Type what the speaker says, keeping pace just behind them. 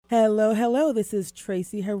Hello, hello. This is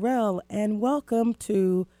Tracy Harrell, and welcome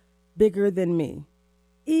to Bigger Than Me.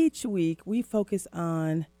 Each week, we focus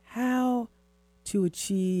on how to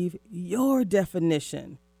achieve your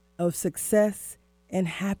definition of success and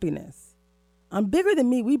happiness. On Bigger Than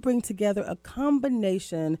Me, we bring together a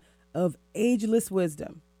combination of ageless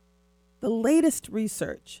wisdom, the latest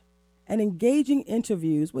research, and engaging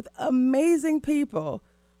interviews with amazing people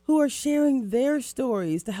who are sharing their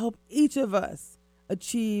stories to help each of us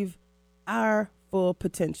achieve our full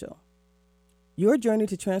potential. Your journey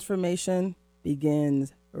to transformation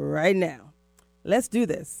begins right now. Let's do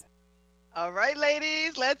this. All right,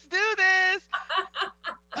 ladies, let's do this.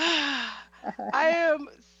 I am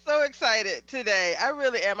so excited today. I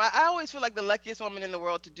really am. I always feel like the luckiest woman in the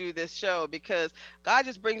world to do this show because God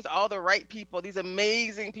just brings all the right people, these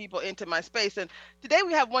amazing people into my space. And today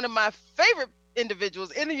we have one of my favorite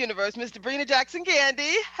individuals in the universe, Miss Debrina Jackson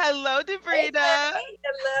Gandy. Hello, Hey, Debrina. honey.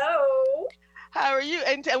 Hello. How are you?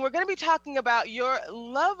 And we're going to be talking about your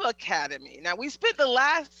Love Academy. Now, we spent the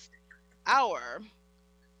last hour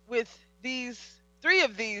with three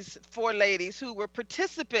of these four ladies who were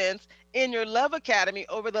participants in your Love Academy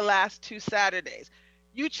over the last 2 Saturdays.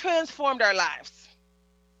 You transformed our lives.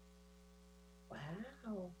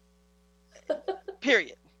 Wow.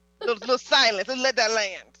 Period. Little silence and let that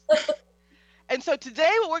land. And so today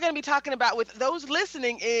what we're going to be talking about with those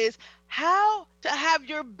listening is how to have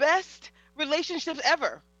your best relationships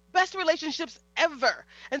ever. Best relationships ever.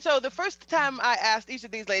 And so the first time I asked each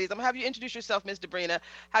of these ladies, I'm going to have you introduce yourself, Ms. Debrina.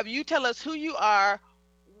 Have you tell us who you are,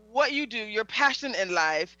 what you do, your passion in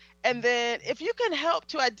life, and then if you can help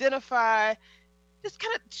to identify, just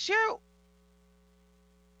kind of share,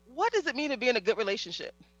 what does it mean to be in a good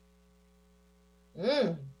relationship?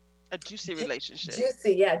 Mm. A juicy relationship.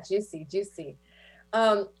 Juicy. Yeah, juicy.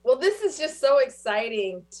 Well, this is just so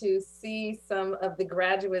exciting to see some of the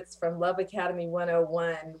graduates from Love Academy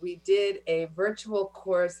 101. We did a virtual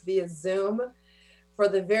course via Zoom for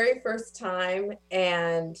the very first time,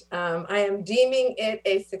 and I am deeming it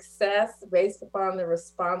a success based upon the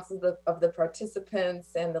responses of the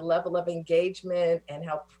participants and the level of engagement and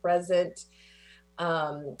how present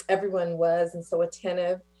everyone was and so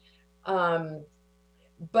attentive.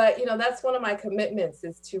 But that's one of my commitments,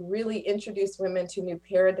 is to really introduce women to new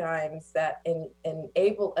paradigms that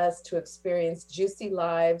enable us to experience juicy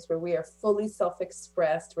lives where we are fully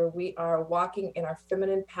self-expressed, where we are walking in our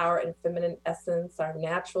feminine power and feminine essence, our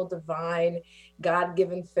natural, divine,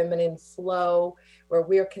 God-given feminine flow, where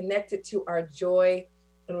we are connected to our joy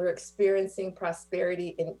and we're experiencing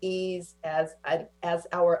prosperity and ease as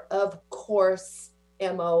our of course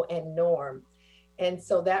MO and norm. And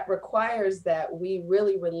so that requires that we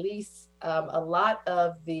really release a lot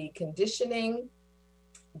of the conditioning,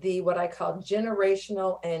 the what I call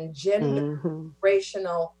generational and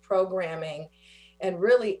generational programming, and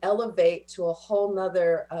really elevate to a whole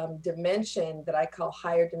nother dimension that I call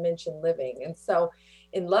higher dimension living. And so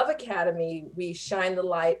in Love Academy, we shine the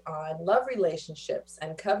light on love relationships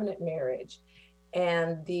and covenant marriage,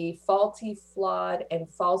 and the faulty, flawed, and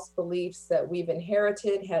false beliefs that we've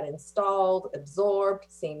inherited, had installed, absorbed,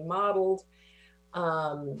 seen modeled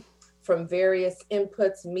from various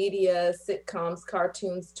inputs, media, sitcoms,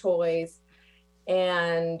 cartoons, toys.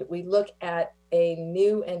 And we look at a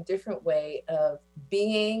new and different way of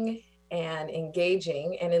being and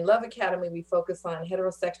engaging. And in Love Academy, we focus on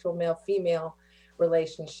heterosexual male-female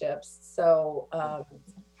relationships. So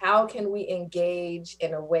how can we engage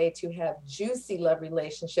in a way to have juicy love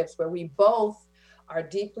relationships where we both are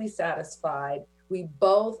deeply satisfied, we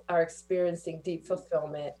both are experiencing deep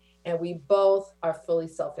fulfillment, and we both are fully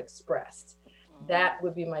self-expressed? That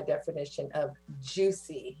would be my definition of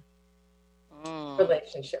juicy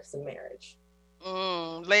relationships and marriage.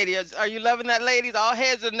 Ladies, are you loving that, ladies? All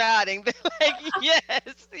heads are nodding. They're like, yes.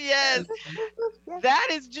 That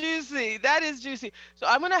is juicy. That is juicy. So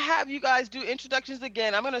I'm going to have you guys do introductions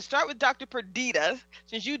again. I'm going to start with Dr. Perdita,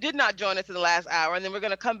 since you did not join us in the last hour, and then we're going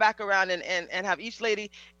to come back around and have each lady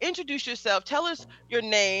introduce yourself. Tell us your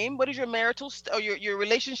name. What is your marital or your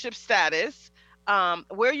relationship status?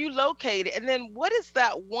 Where are you located? And then what is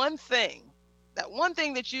that one thing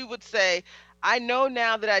that you would say, I know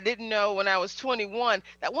now that I didn't know when I was 21,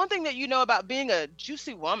 that one thing that you know about being a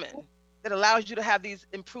juicy woman that allows you to have these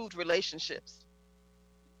improved relationships?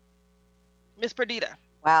 Miss Perdita.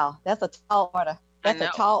 Wow, that's a tall order. That's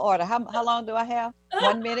a tall order. How long do I have?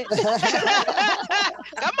 1 minute? Come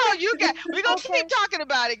on, we're going to keep talking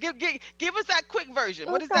about it. Give us that quick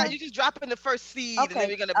version. What is that? You just drop in the first seed and then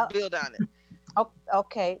we're going to build on it.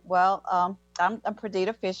 Okay. Well, I'm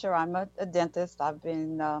Perdita Fisher. I'm a dentist. I've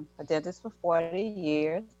been a dentist for 40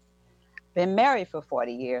 years. been married for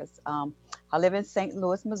 40 years. I live in St.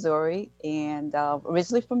 Louis, Missouri, and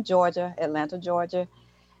originally from Georgia, Atlanta, Georgia.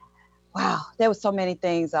 Wow, there were so many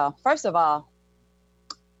things. First of all,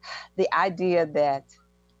 the idea that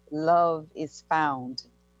love is found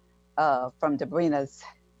from Debrina's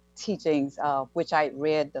teachings, which I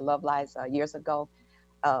read the Love Lies years ago,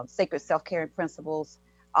 Sacred Self-Caring Principles,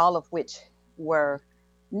 all of which were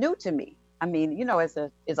new to me. I mean, you know, as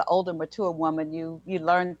an older, mature woman, you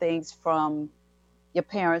learn things from your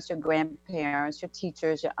parents, your grandparents, your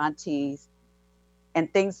teachers, your aunties,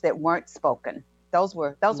 and things that weren't spoken. Those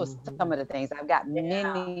were some of the things. I've got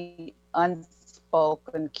many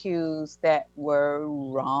unspoken cues that were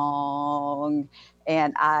wrong,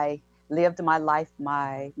 and I lived my life,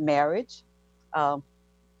 my marriage.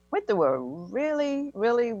 Went through a really,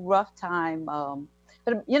 really rough time.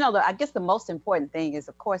 But you know, I guess the most important thing is,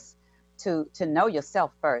 of course, to know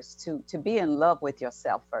yourself first, to be in love with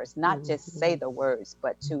yourself first, not just say the words,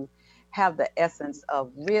 but to have the essence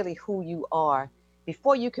of really who you are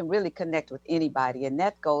before you can really connect with anybody. And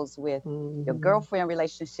that goes with your girlfriend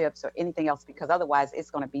relationships or anything else, because otherwise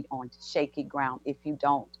it's going to be on shaky ground if you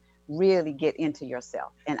don't really get into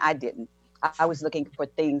yourself. And I didn't. I was looking for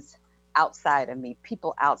things outside of me,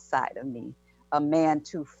 people outside of me, a man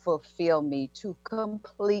to fulfill me, to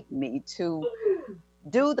complete me, to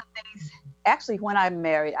do the things. Actually, when I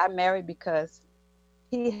married because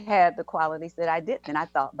he had the qualities that I didn't. And I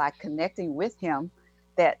thought by connecting with him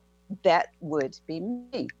that would be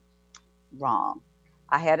me. Wrong.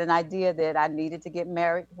 I had an idea that I needed to get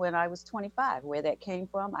married when I was 25. Where that came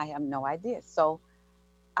from, I have no idea. So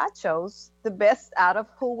I chose the best out of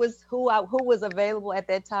who was available at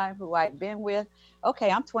that time, who I'd been with. Okay,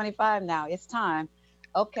 I'm 25 now. It's time.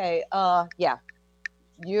 Okay, yeah,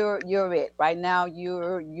 you're it. Right now,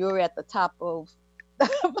 you're at the top of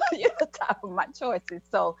you're at the top of my choices.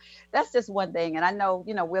 So that's just one thing. And I know,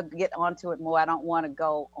 you know, we'll get onto it more. I don't want to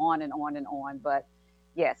go on and on and on, but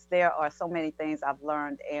yes, there are so many things I've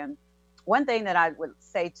learned. And one thing that I would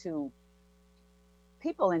say to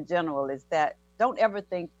people in general is that don't ever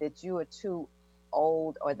think that you are too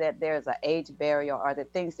old or that there's an age barrier or the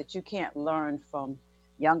things that you can't learn from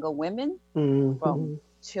younger women, from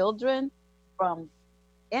children, from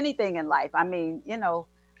anything in life. I mean, you know,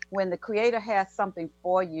 when the Creator has something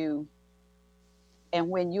for you and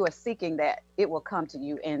when you are seeking that, it will come to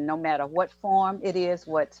you. And no matter what form it is,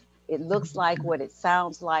 what it looks like, what it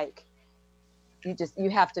sounds like, you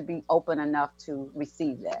have to be open enough to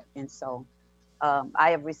receive that. And so I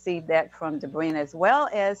have received that from Debrina as well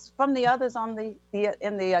as from the others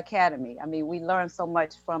in the academy. I mean, we learn so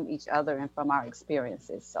much from each other and from our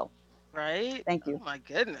experiences. So, right? Thank you. Oh my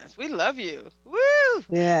goodness, we love you. Woo!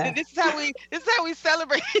 Yeah. And this is how we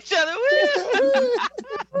celebrate each other. Woo!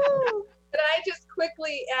 Can I just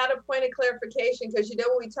quickly add a point of clarification? Because you know,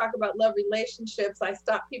 when we talk about love relationships, I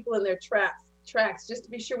stop people in their tracks just to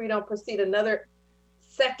be sure we don't proceed another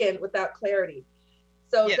second without clarity.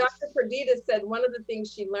 So yes. Dr. Perdita said one of the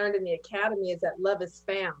things she learned in the academy is that love is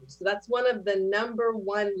found. So that's one of the number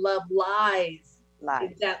one love lies.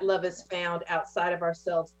 Is that love is found outside of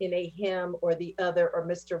ourselves in a him or the other or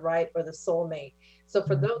Mr. Right or the soulmate. So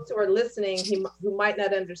for those who are listening who might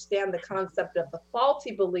not understand the concept of the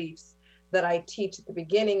faulty beliefs that I teach at the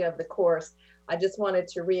beginning of the course, I just wanted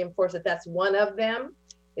to reinforce that that's one of them,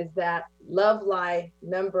 is that love lie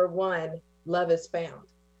number one, love is found.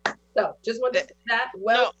 So just wanted to say that.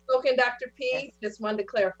 Well spoken, Dr. P. Just wanted to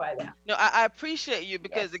clarify that. No, I appreciate you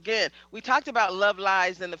because again, we talked about love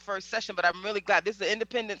lies in the first session, but I'm really glad this is an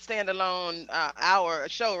independent standalone hour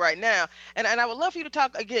show right now. And I would love for you to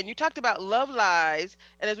talk again. You talked about love lies,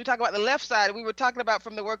 and as we talk about the left side, we were talking about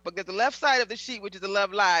from the workbook. There's the left side of the sheet, which is the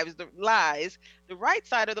love lies, the lies. The right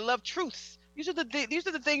side are the love truths. These are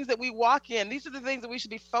the things that we walk in. These are the things that we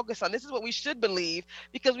should be focused on. This is what we should believe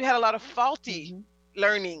because we had a lot of faulty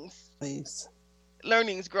learnings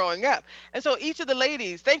growing up. And so each of the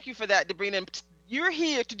ladies, thank you for that, Debrina. You're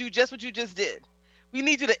here to do just what you just did. We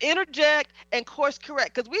need you to interject and course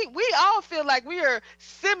correct because we all feel like we are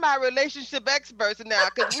semi-relationship experts now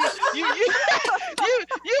because you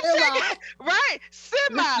right,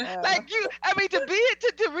 semi. Like you, I mean,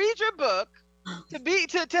 to read your book,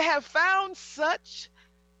 to have found such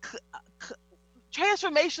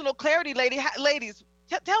transformational clarity, ladies,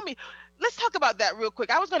 tell me. Let's talk about that real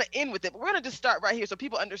quick. I was going to end with it, but we're going to just start right here so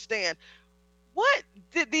people understand. What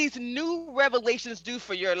did these new revelations do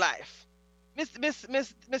for your life?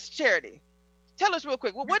 Miss Charity, tell us real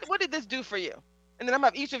quick. What did this do for you? And then I'm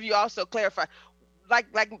going to have each of you also clarify, like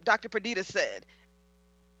Dr. Perdita said.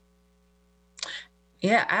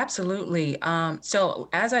 Yeah, absolutely. So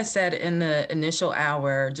as I said in the initial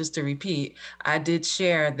hour, just to repeat, I did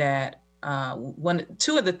share that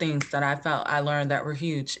two of the things that I felt I learned that were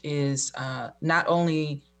huge is not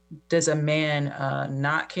only does a man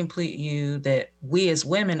not complete you, that we as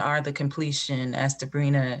women are the completion, as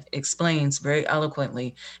Debrina explains very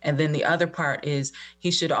eloquently. And then the other part is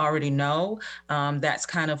he should already know. That's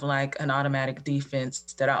kind of like an automatic defense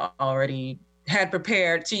that I already had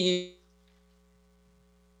prepared to use.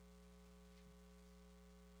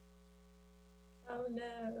 Oh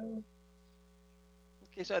no.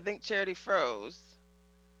 Okay, so I think Charity froze.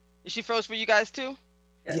 Is she froze for you guys too?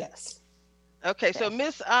 Yes. Okay, so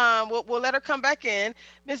Miss, we'll let her come back in.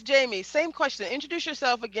 Miss Jamie, same question. Introduce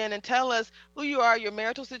yourself again and tell us who you are, your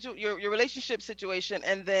marital your relationship situation,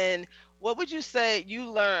 and then what would you say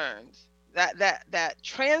you learned that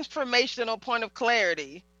transformational point of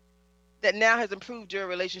clarity that now has improved your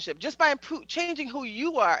relationship just by changing who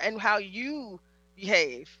you are and how you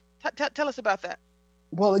behave. Tell us about that.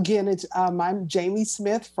 Well, again, I'm Jamie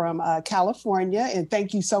Smith from California, and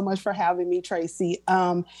thank you so much for having me, Tracy.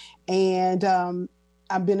 I've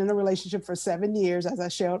been in a relationship for 7 years, as I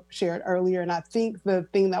shared earlier, and I think the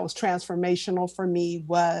thing that was transformational for me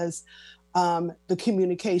was the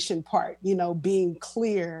communication part. Being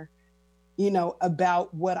clear,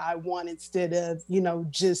 about what I want instead of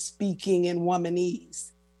just speaking in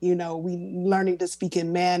womanese. We learning to speak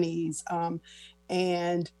in manese,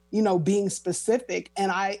 and being specific.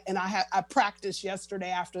 And I practiced yesterday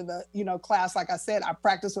after the class. Like I said, I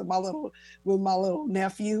practiced with my little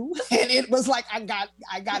nephew, and it was like I got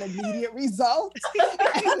immediate results.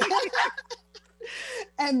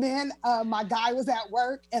 And then my guy was at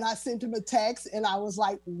work, and I sent him a text, and I was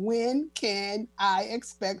like, when can I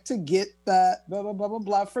expect to get the blah blah blah blah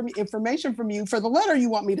blah from information from you for the letter you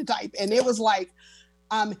want me to type? And it was like,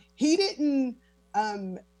 he didn't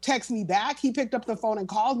text me back. He picked up the phone and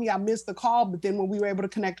called me. I missed the call, but then when we were able to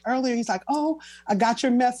connect earlier, he's like, oh, I got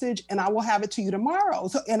your message and I will have it to you tomorrow.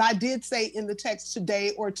 So, and I did say in the text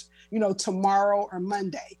today or, tomorrow or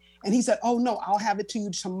Monday. And he said, oh no, I'll have it to you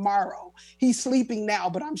tomorrow. He's sleeping now,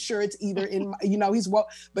 but I'm sure it's either in, he's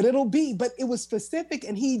but it was specific.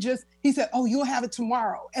 And he said, oh, you'll have it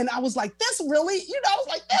tomorrow. And I was like, this really, I was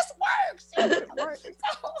like, this works.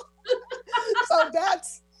 So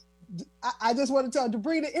that's, I just want to tell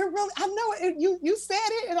Debrina, it really, I know it, you said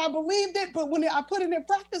it and I believed it, but when I put it in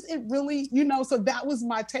practice, it really, so that was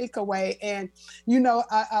my takeaway. And,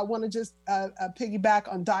 I want to just piggyback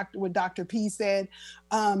on what Dr. P said.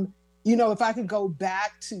 If I could go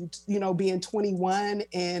back to, being 21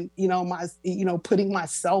 and, putting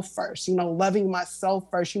myself first, loving myself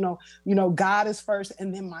first, God is first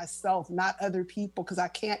and then myself, not other people. Cause I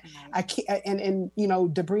can't, and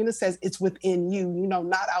Debrina says it's within you,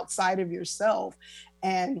 not outside of yourself.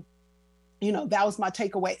 And, that was my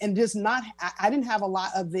takeaway. And just I didn't have a lot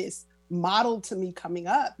of this modeled to me coming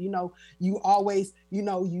up. You always,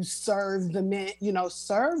 you serve the men,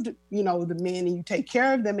 the men and you take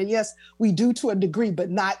care of them. And yes, we do to a degree, but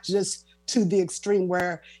not just to the extreme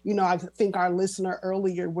where, I think our listener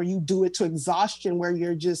earlier, where you do it to exhaustion, where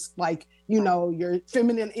you're just like, your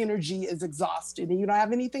feminine energy is exhausted and you don't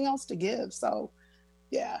have anything else to give. So,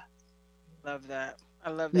 yeah. Love that. I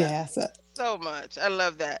love that. Yeah, so much. I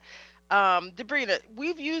love that. Debrina,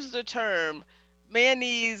 we've used the term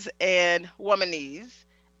manese and womanese.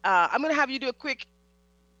 I'm going to have you do a quick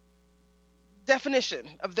definition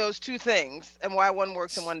of those two things and why one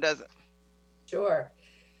works and one doesn't. Sure.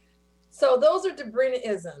 So those are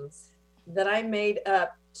Debrina-isms that I made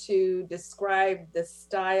up to describe the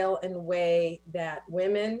style and way that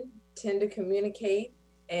women tend to communicate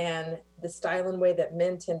and the style and way that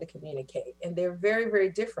men tend to communicate. And they're very, very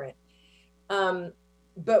different.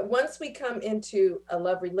 But once we come into a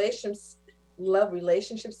love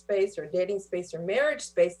relationship space or dating space or marriage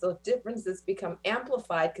space, those differences become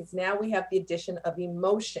amplified because now we have the addition of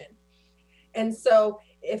emotion. And so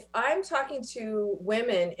if I'm talking to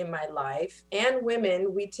women in my life, and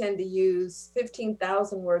women, we tend to use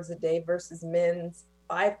 15,000 words a day versus men's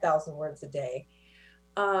 5,000 words a day.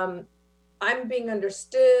 I'm being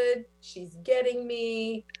understood, she's getting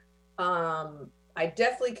me. I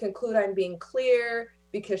definitely conclude I'm being clear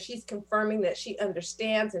because she's confirming that she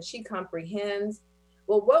understands and she comprehends.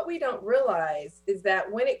 Well, what we don't realize is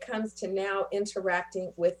that when it comes to now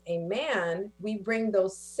interacting with a man, we bring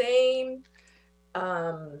those same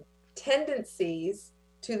tendencies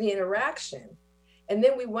to the interaction. And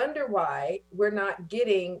then we wonder why we're not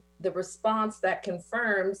getting the response that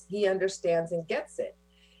confirms he understands and gets it.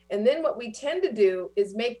 And then what we tend to do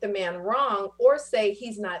is make the man wrong or say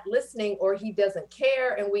he's not listening or he doesn't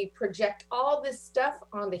care. And we project all this stuff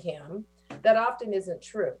onto him that often isn't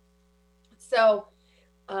true. So,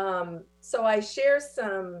 so I share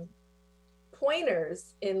some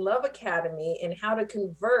pointers in Love Academy in how to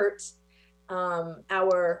convert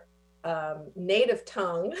our native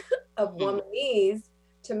tongue of womanese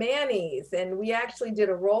to manese. And we actually did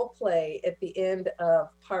a role play at the end of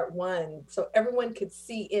part 1, so everyone could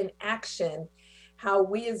see in action how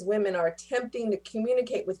we as women are attempting to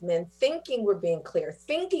communicate with men, thinking we're being clear,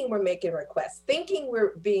 thinking we're making requests, thinking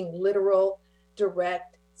we're being literal,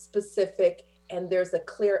 direct, specific, and there's a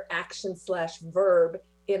clear action / verb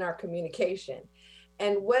in our communication.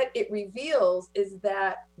 And what it reveals is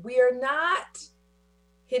that we are not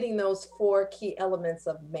hitting those 4 key elements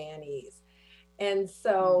of manese. And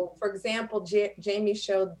so, for example, Jamie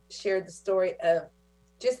shared the story of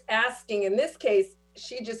just asking. In this case,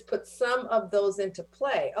 she just put some of those into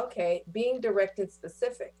play. Okay, being direct and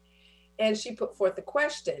specific. And she put forth a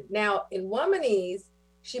question. Now, in womanese,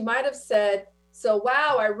 she might have said, so,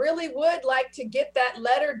 wow, I really would like to get that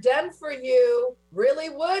letter done for you, really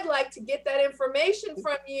would like to get that information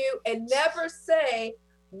from you, and never say,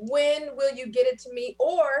 when will you get it to me?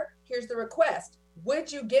 Or here's the request.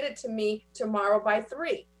 Would you get it to me tomorrow by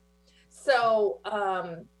 3? So,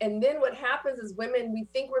 and then what happens is women, we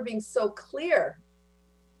think we're being so clear.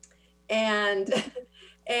 And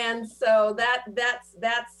so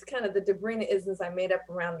that's kind of the Debrina-isms I made up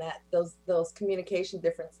around that, those communication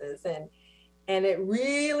differences. And it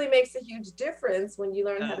really makes a huge difference when you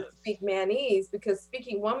learn how to speak manese, because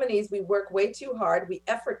speaking womanese, we work way too hard. We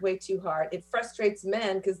effort way too hard. It frustrates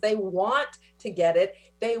men because they want to get it.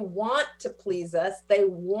 They want to please us. They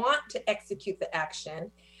want to execute the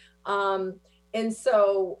action. And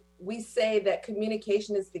so we say that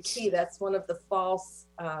communication is the key. That's one of the false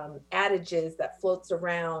adages that floats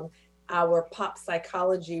around our pop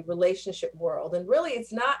psychology relationship world. And really,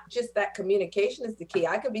 it's not just that communication is the key.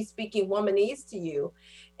 I could be speaking womanese to you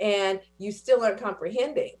and you still aren't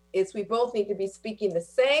comprehending. It's we both need to be speaking the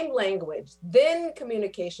same language. Then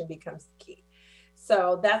communication becomes the key.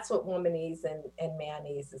 So that's what womanese and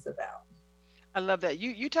manese is about. I love that.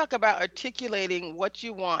 You talk about articulating what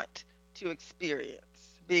you want to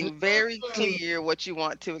experience, being very clear what you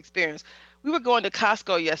want to experience. We were going to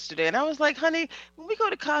Costco yesterday, and I was like, honey, when we go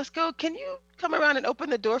to Costco, can you come around and open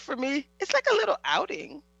the door for me? It's like a little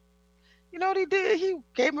outing. You know what he did? He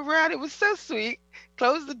came around. It was so sweet.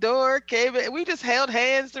 Closed the door, came in. We just held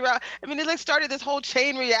hands throughout. I mean, it like started this whole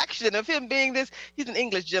chain reaction of him being this. He's an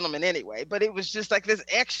English gentleman anyway, but it was just like this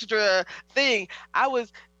extra thing. I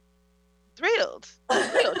was thrilled.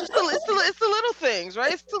 Just it's the little things,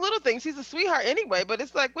 right? It's the little things. He's a sweetheart anyway, but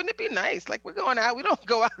it's like, wouldn't it be nice? Like, we're going out. We don't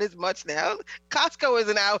go out as much now. Costco is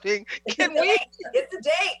an outing. Can we? It's a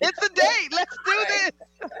date. It's a date. Let's do this.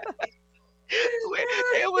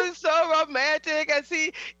 It was so romantic as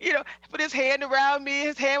he, put his hand around me.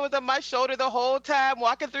 His hand was on my shoulder the whole time,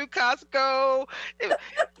 walking through Costco.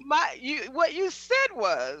 What you said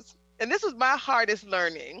was, and this was my hardest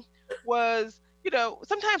learning, was,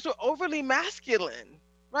 sometimes we're overly masculine,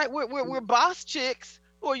 right? We're boss chicks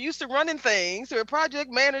who are used to running things, who are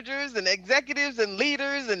project managers and executives and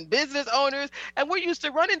leaders and business owners, and we're used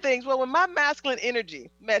to running things. Well, when my masculine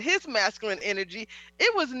energy met his masculine energy,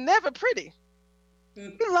 it was never pretty.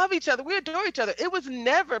 We love each other. We adore each other. It was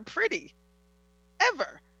never pretty,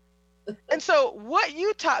 ever. And so what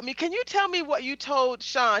you taught me, can you tell me what you told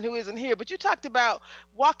Sean, who isn't here, but you talked about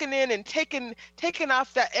walking in and taking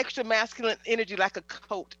off that extra masculine energy like a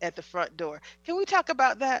coat at the front door. Can we talk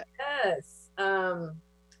about that? Yes.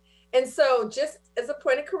 And so just as a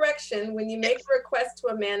point of correction, when you make a request to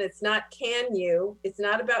a man, it's not can you, it's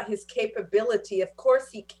not about his capability. Of course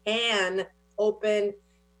he can open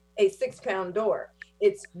a 6-pound door.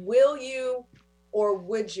 It's will you or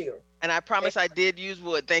would you? And I promise I did use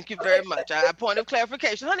would. Thank you very much. A point of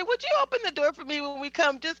clarification. Honey, would you open the door for me when we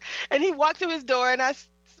come? And he walked through his door and I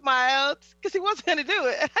smiled because he wasn't going to do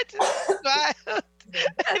it. And I just smiled.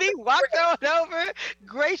 And he walked on over,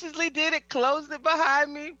 graciously did it, closed it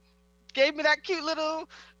behind me, gave me that cute little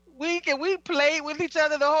wink, and we played with each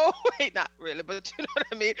other the whole way. Not really, but you know what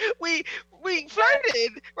I mean? We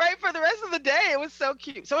flirted, right, for the rest of the day. It was so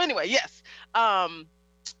cute. So anyway, yes.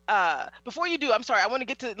 Before you do, I'm sorry, I want to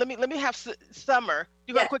get to, let me have Summer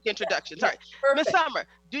do a quick introduction. Sorry, Miss Summer,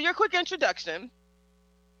 do your quick introduction,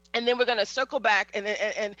 and then we're going to circle back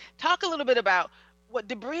and talk a little bit about what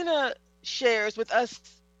Debrina shares with us,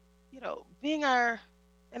 being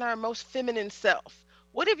in our most feminine self.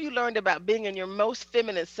 What have you learned about being in your most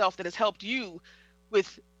feminine self that has helped you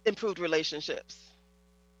with improved relationships?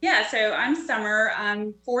 Yeah, so I'm Summer.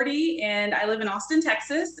 I'm 40 and I live in Austin,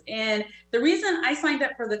 Texas. And the reason I signed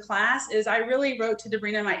up for the class is I really wrote to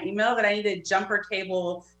Debrina in my email that I needed to jumper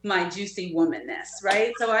cable my juicy womanness,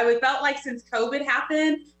 right? So I felt like since COVID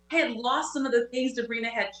happened, I had lost some of the things Debrina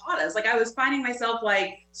had taught us. Like I was finding myself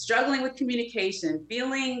like struggling with communication,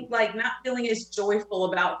 feeling like not feeling as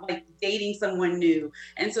joyful about like dating someone new.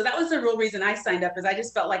 And so that was the real reason I signed up, is I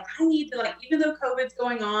just felt like I need to, like, even though COVID's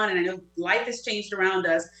going on and I know life has changed around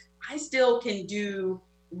us, I still can do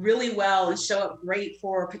really well and show up great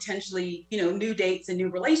for potentially, you know, new dates and new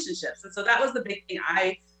relationships. And so that was the big thing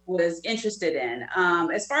I was interested in.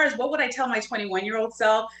 As far as what would I tell my 21-year-old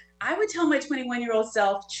self, I would tell my 21-year-old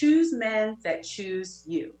self, choose men that choose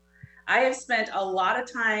you. I have spent a lot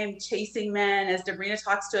of time chasing men, as Debrina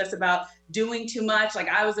talks to us about doing too much. Like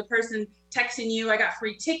I was a person texting you, I got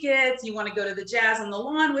free tickets, you want to go to the jazz on the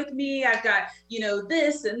lawn with me, I've got, you know,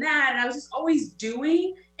 this and that. And I was just always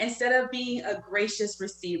doing instead of being a gracious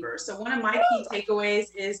receiver. So one of my key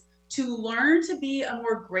takeaways is to learn to be a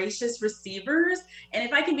more gracious receivers. And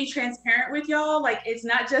if I can be transparent with y'all, like it's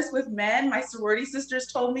not just with men. My sorority sisters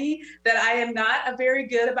told me that I am not a very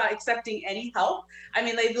good about accepting any help. I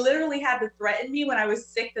mean, they literally had to threaten me when I was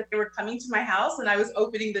sick that they were coming to my house and I was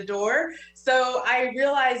opening the door. So I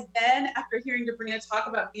realized then, after hearing Debrina talk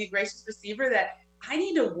about being a gracious receiver, that I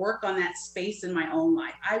need to work on that space in my own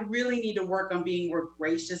life. I really need to work on being more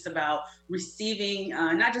gracious about receiving,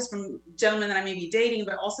 not just from gentlemen that I may be dating,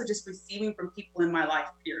 but also just receiving from people in my life,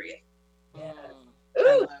 period. Yes.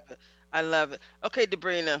 I love it. I love it. Okay,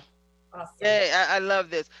 Debrina. Awesome. Yeah, I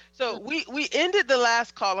love this. So we ended the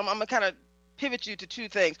last column. I'm gonna kind of pivot you to two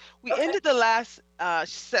things. We ended the last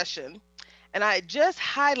session, and I just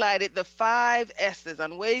highlighted the 5 S's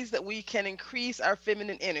on ways that we can increase our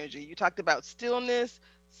feminine energy. You talked about stillness,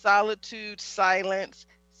 solitude, silence,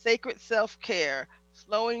 sacred self-care,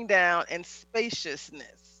 slowing down, and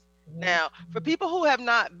spaciousness. Now, for people who have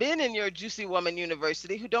not been in your Juicy Woman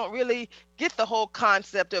University, who don't really get the whole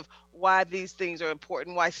concept of why these things are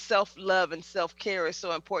important, why self-love and self-care is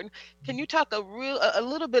so important, can you talk a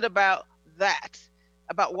little bit about that?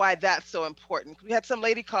 About why that's so important? We had some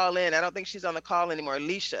lady call in, I don't think she's on the call anymore,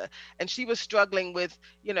 Alicia, and she was struggling with,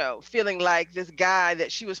 you know, feeling like this guy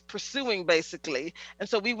that she was pursuing basically. And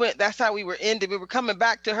so that's how we were ended. We were coming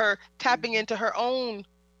back to her, tapping into her own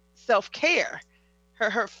self-care,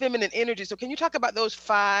 her feminine energy. So can you talk about those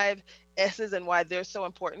 5 S's and why they're so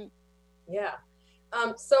important? Yeah.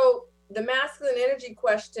 So the masculine energy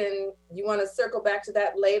question, you want to circle back to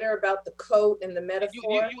that later about the coat and the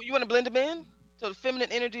metaphor? You want to blend them in? So the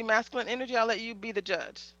feminine energy, masculine energy, I'll let you be the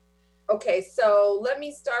judge. Okay, so let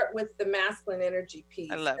me start with the masculine energy piece.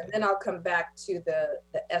 I love it. Then I'll come back to the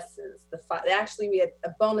S's, the 5. Actually, we had a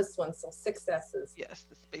bonus one, so 6 S's. Yes,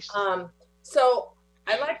 the spacious. So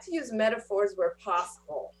I like to use metaphors where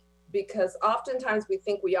possible, because oftentimes we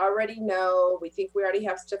think we already know, we think we already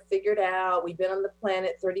have stuff figured out. We've been on the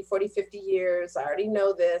planet 30, 40, 50 years. I already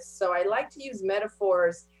know this. So I like to use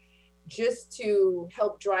metaphors just to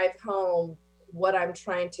help drive home what I'm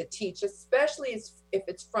trying to teach, especially if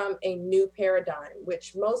it's from a new paradigm,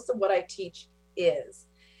 which most of what I teach is.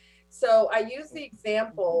 So I use the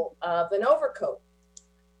example of an overcoat.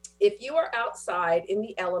 If you are outside in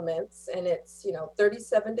the elements and it's,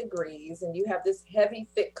 37 degrees and you have this heavy,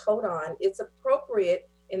 thick coat on, it's appropriate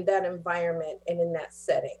in that environment and in that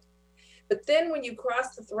setting. But then when you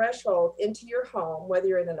cross the threshold into your home, whether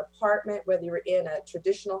you're in an apartment, whether you're in a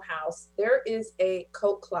traditional house, there is a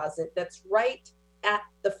coat closet that's right at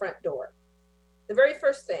the front door. The very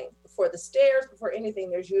first thing, before the stairs, before anything,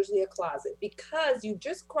 there's usually a closet, because you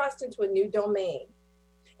just crossed into a new domain.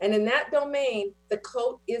 And in that domain, the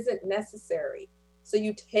coat isn't necessary. So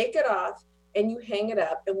you take it off and you hang it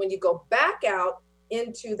up. And when you go back out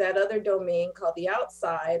into that other domain called the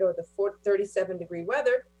outside, or the 37-degree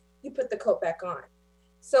weather, you put the coat back on.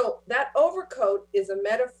 So that overcoat is a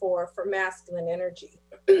metaphor for masculine energy,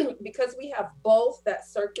 because we have both that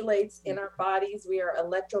circulates in our bodies. We are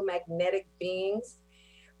electromagnetic beings.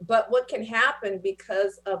 But what can happen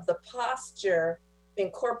because of the posture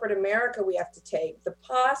in corporate America we have to take, the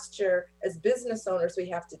posture as business owners we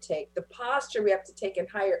have to take, the posture we have to take in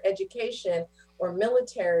higher education or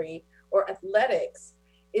military or athletics,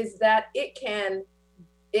 is that it can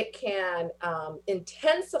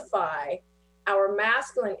intensify our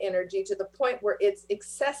masculine energy to the point where it's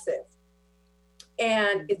excessive.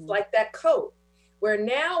 And it's like that coat, where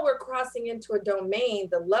now we're crossing into a domain,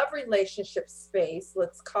 the love relationship space,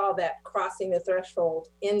 let's call that crossing the threshold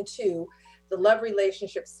into the love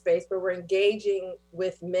relationship space, where we're engaging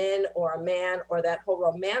with men or a man or that whole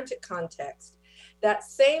romantic context. that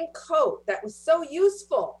same coat that was so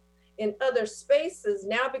useful in other spaces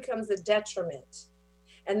now becomes a detriment.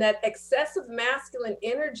 And that excessive masculine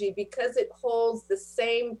energy, because it holds the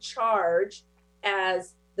same charge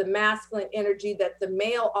as the masculine energy that the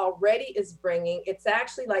male already is bringing, it's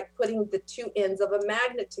actually like putting the two ends of a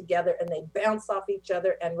magnet together and they bounce off each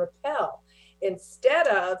other and repel, instead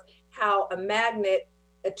of how a magnet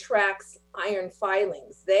attracts iron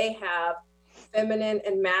filings. They have feminine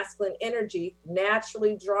and masculine energy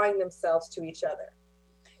naturally drawing themselves to each other.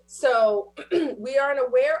 So we aren't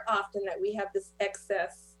aware often that we have this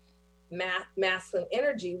excess masculine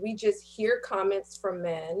energy. We just hear comments from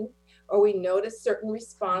men, or we notice certain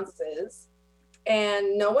responses,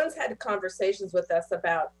 and no one's had conversations with us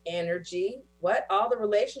about energy. What? All the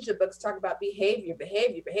relationship books talk about behavior,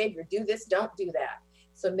 behavior, behavior. Do this, don't do that.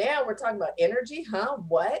 So now we're talking about energy, huh?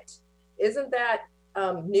 What? Isn't that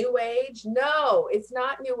new age? No, it's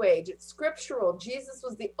not new age. It's scriptural. Jesus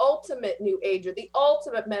was the ultimate new ager, the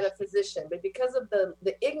ultimate metaphysician. But because of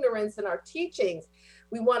the ignorance in our teachings,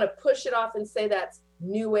 we want to push it off and say that's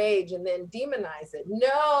new age and then demonize it.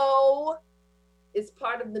 No, it's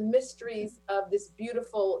part of the mysteries of this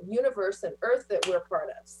beautiful universe and earth that we're part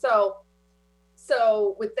of. So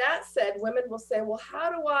with that said, women will say, well, how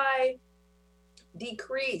do I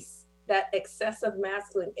decrease that excessive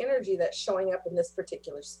masculine energy that's showing up in this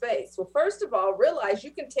particular space? Well, first of all, realize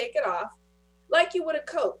you can take it off like you would a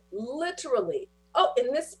coat, literally. Oh,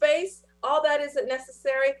 in this space, all that isn't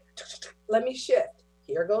necessary. Let me shift.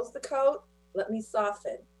 Here goes the coat. Let me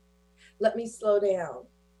soften. Let me slow down.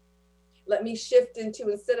 Let me shift into,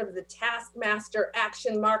 instead of the taskmaster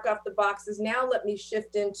action, mark off the boxes, now let me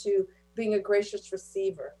shift into being a gracious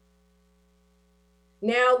receiver.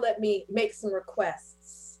 Now let me make some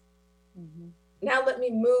requests. Mm-hmm. Now let me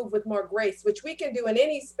move with more grace, which we can do in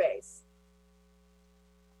any space.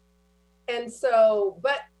 And so,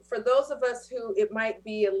 but for those of us who it might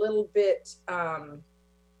be a little bit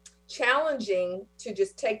challenging to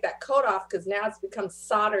just take that coat off, because now it's become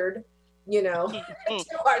soldered, you know,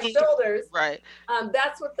 to our shoulders. Right.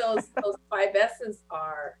 That's what those 5 S's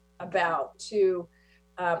are about. To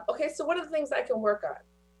okay, so what are the things I can work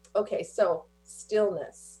on? Okay, so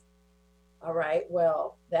stillness. All right,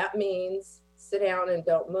 well, that means sit down and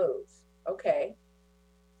don't move. Okay,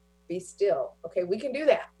 be still. Okay, we can do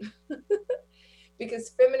that. Because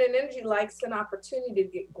feminine energy likes an opportunity to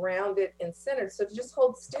get grounded and centered. So to just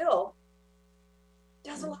hold still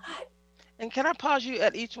does a lot. And can I pause you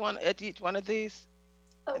at each one of these?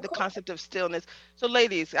 The concept of stillness. So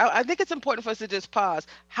ladies, I think it's important for us to just pause.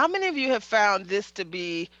 How many of you have found this to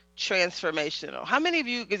be transformational? How many of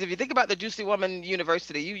you, because if you think about the Juicy Woman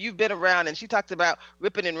University, you've been around, and she talked about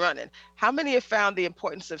ripping and running. How many have found the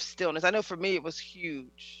importance of stillness? I know for me, it was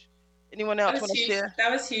huge. Anyone else want to share?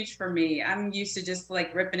 That was huge for me. I'm used to just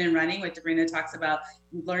like ripping and running, what Dabrina talks about,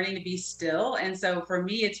 learning to be still. And so for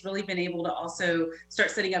me, it's really been able to also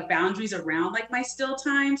start setting up boundaries around like my still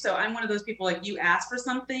time. So I'm one of those people, like, you ask for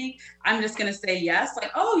something, I'm just going to say yes.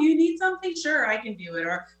 Like, oh, you need something? Sure, I can do it.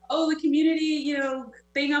 Or, oh, the community,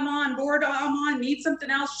 thing I'm on board, I'm on, need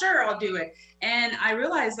something else? Sure, I'll do it. And I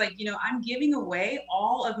realized, like, I'm giving away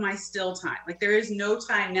all of my still time. Like, there is no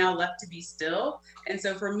time now left to be still. And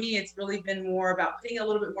so for me, it's really been more about putting a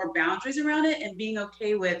little bit more boundaries around it and being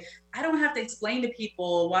okay with, I don't have to explain to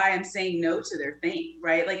people why I'm saying no to their thing,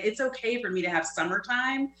 right? Like, it's okay for me to have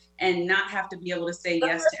summertime and not have to be able to say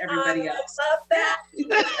yes to everybody else. I love that.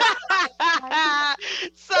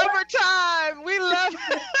 Summertime. We love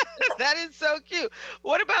it. That is so cute.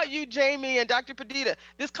 What about you, Jamie and Dr. Perdita?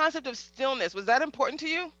 This concept of stillness, was that important to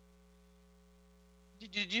you?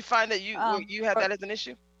 Did you find that you had that as an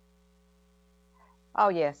issue? Oh,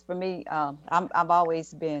 yes. For me, I've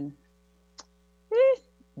always been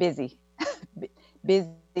busy,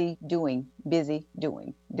 busy doing,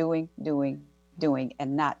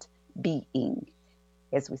 and not being,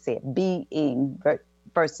 as we said, being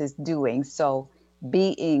versus doing. So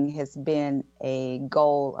being has been a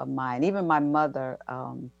goal of mine. Even my mother,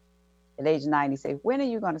 at age 90, said, when are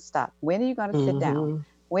you going to stop? When are you going to sit down?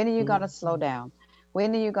 When are you going to slow down?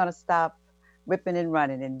 When are you going to stop ripping and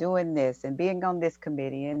running and doing this and being on this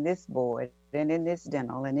committee and this board and in this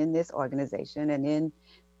dental and in this organization and in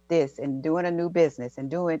this and doing a new business and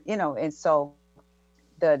doing, and so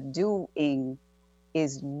the doing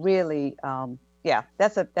is really,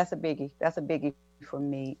 that's a biggie. That's a biggie for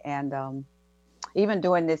me. And even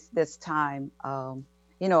during this time, of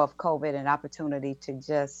COVID, an opportunity to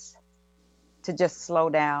just slow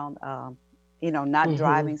down, not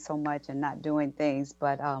driving so much and not doing things.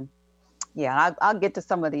 But I'll get to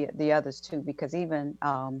some of the others too, because even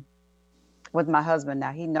with my husband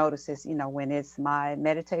now. He notices, you know, when it's my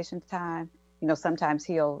meditation time, you know, sometimes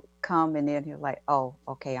he'll come and then he'll like, oh,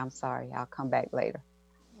 okay, I'm sorry, I'll come back later.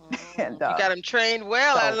 And, you got him trained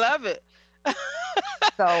well. I love it.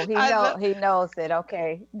 So he knows that,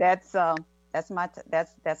 okay, that's my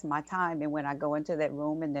time. And when I go into that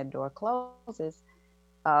room and that door closes,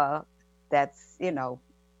 that's, you know,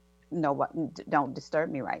 don't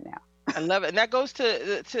disturb me right now. I love it. And that goes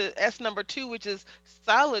to S number 2, which is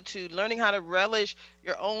solitude, learning how to relish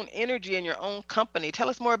your own energy and your own company. Tell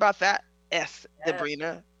us more about that, S, yes.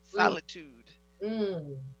 Debrina. Solitude.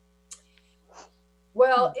 Mm.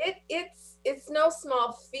 Well, it's no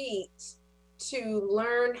small feat to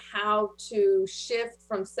learn how to shift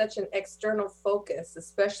from such an external focus,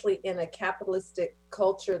 especially in a capitalistic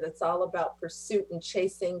culture that's all about pursuit and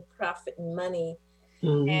chasing profit and money,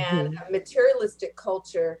 and a materialistic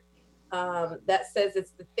culture that says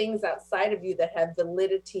it's the things outside of you that have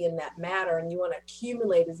validity and that matter, and you want to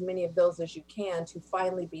accumulate as many of those as you can to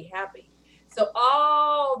finally be happy. So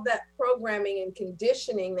all that programming and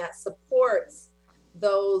conditioning that supports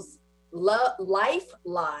those life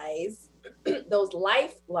lies,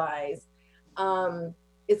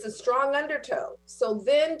 it's a strong undertow. So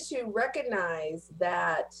then to recognize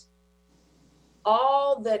that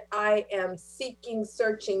all that I am seeking,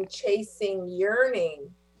 searching, chasing, yearning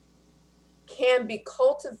can be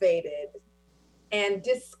cultivated and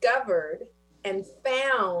discovered and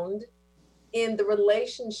found in the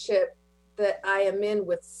relationship that I am in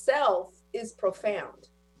with self is profound.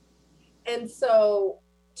 And so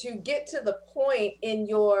to get to the point in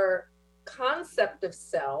your concept of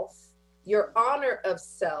self, your honor of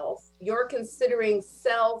self, you're considering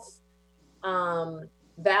self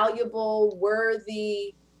valuable,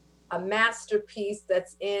 worthy, a masterpiece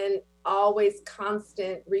that's in always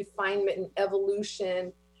constant refinement and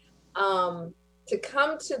evolution, to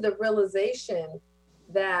come to the realization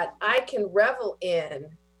that I can revel in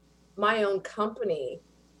my own company,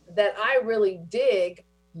 that I really dig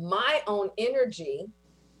my own energy,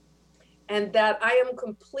 and that I am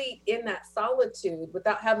complete in that solitude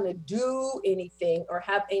without having to do anything or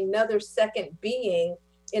have another second being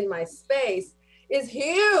in my space is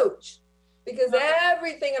huge, because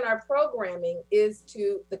everything in our programming is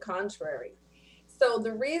to the contrary. So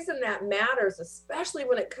the reason that matters, especially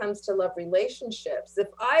when it comes to love relationships, if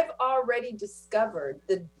I've already discovered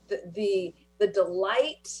the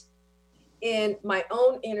delight in my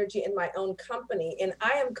own energy and my own company, and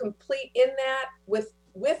I am complete in that with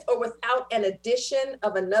or without an addition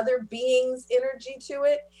of another being's energy to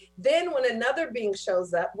it, then when another being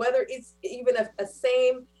shows up, whether it's even a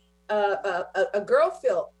same a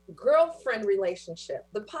girlfriend relationship,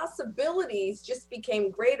 the possibilities just became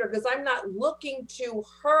greater, because I'm not looking to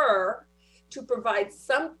her to provide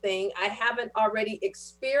something I haven't already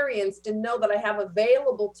experienced and know that I have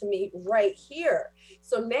available to me right here.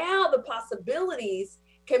 So now the possibilities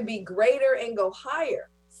can be greater and go higher.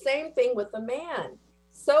 Same thing with a man.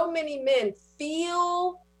 So many men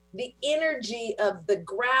feel the energy of the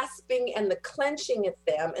grasping and the clenching at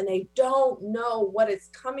them, and they don't know what it's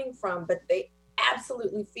coming from, but they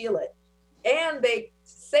absolutely feel it. And they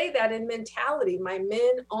say that in mentality, my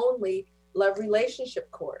men only love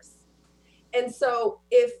relationship course. And so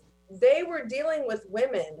if they were dealing with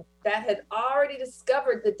women that had already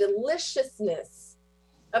discovered the deliciousness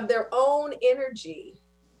of their own energy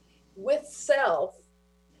with self,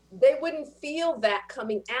 they wouldn't feel that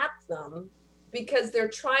coming at them, because they're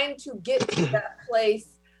trying to get to that place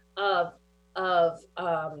of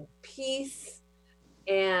peace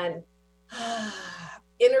and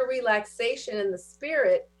inner relaxation in the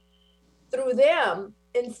spirit through them,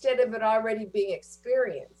 instead of it already being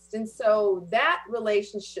experienced. And so that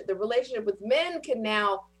relationship, the relationship with men, can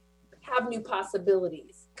now have new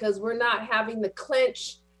possibilities, because we're not having the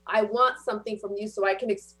clench, I want something from you so I can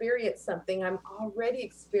experience something. I'm already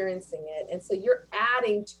experiencing it. And so you're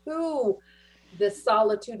adding to the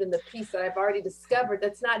solitude and the peace that I've already discovered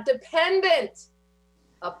that's not dependent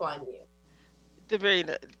upon you.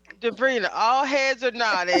 Debrina, all heads are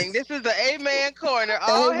nodding. This is the Amen Corner.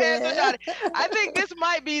 All heads are nodding. I think this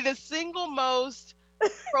might be the single most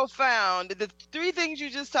profound. The 3 things you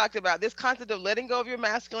just talked about, this concept of letting go of your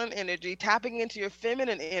masculine energy, tapping into your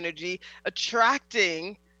feminine energy,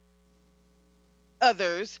 attracting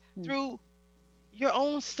others through your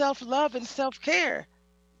own self-love and self-care.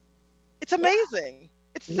 It's amazing.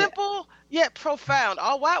 It's simple yet profound.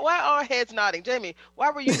 Why are heads nodding? Jamie,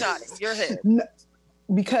 why were you nodding your head?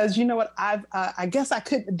 Because you know what, I guess I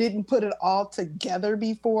didn't put it all together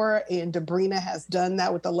before, and Debrina has done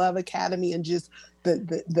that with the Love Academy, and just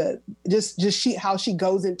how she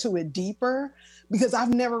goes into it deeper. because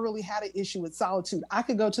I've never really had an issue with solitude. I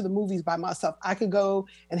could go to the movies by myself. I could go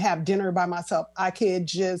and have dinner by myself. I could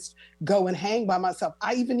just go and hang by myself.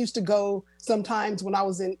 I even used to go sometimes when I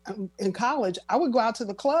was in college. I would go out to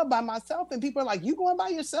the club by myself, and people are like, "You going by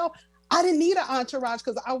yourself?" I didn't need an entourage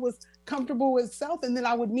because I was comfortable with self. And then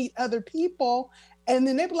I would meet other people, and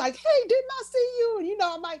then they'd be like, "Hey, didn't I see you?" And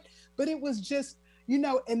I might, but it was just,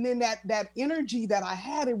 and then that energy that I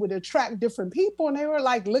had, it would attract different people. And they were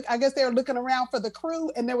like, look, I guess they were looking around for the crew,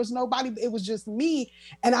 and there was nobody. It was just me.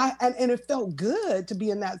 And it felt good to be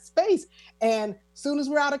in that space. And as soon as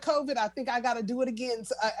we're out of COVID, I think I got to do it again.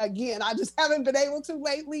 Again, I just haven't been able to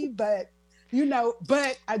lately, but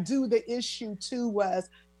I do. The issue too was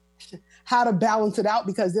how to balance it out,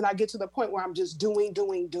 because then I get to the point where I'm just doing.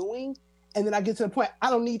 And then I get to the point,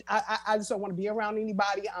 I just don't want to be around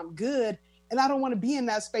anybody. I'm good. And I don't want to be in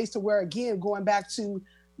that space to where, again, going back to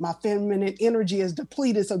my feminine energy is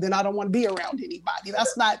depleted. So then I don't want to be around anybody.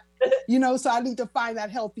 That's not, so I need to find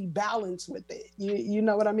that healthy balance with it. You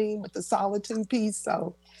know what I mean? With the solitude piece.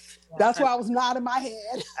 So that's why I was nodding my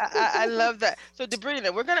head. I love that. So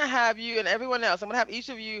Debrina, we're going to have you and everyone else. I'm going to have each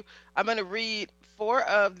of you, I'm going to read 4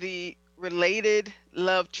 of the related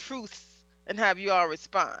love truths and have you all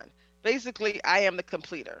respond. Basically, I am the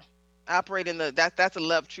completer. Operate in that's a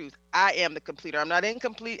love truth. I am the completer. I'm not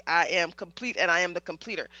incomplete. I am complete, and I am the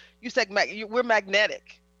completer. You said we're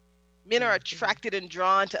magnetic. Men are attracted and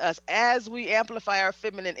drawn to us as we amplify our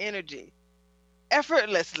feminine energy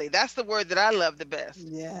effortlessly. That's the word that I love the best.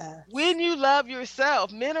 Yeah. When you love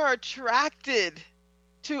yourself, men are attracted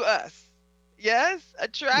to us. Yes,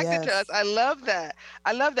 attracted to us. I love that.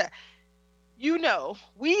 I love that.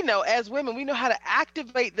 We know as women, we know how to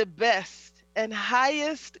activate the best and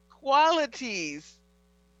highest qualities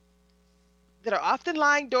that are often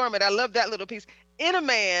lying dormant. I love that little piece in a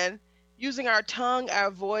man, using our tongue,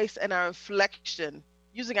 our voice, and our inflection,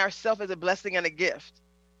 using ourselves as a blessing and a gift.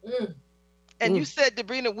 And you said,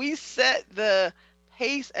 Debrina, we set the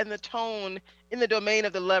pace and the tone in the domain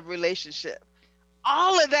of the love relationship.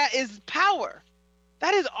 All of that is power.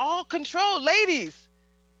 That is all control. Ladies,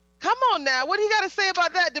 come on now. What do you got to say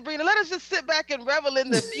about that, Debrina? Let us just sit back and revel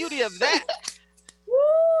in the beauty of that.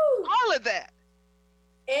 Woo! All of that.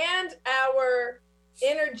 And our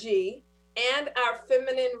energy and our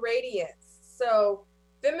feminine radiance. So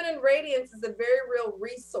feminine radiance is a very real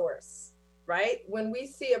resource, right? When we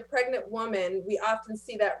see a pregnant woman, we often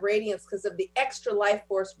see that radiance because of the extra life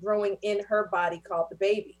force growing in her body called the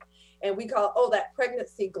baby. And we call, that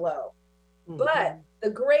pregnancy glow. But the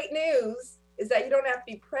great news is that you don't have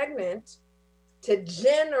to be pregnant to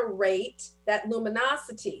generate that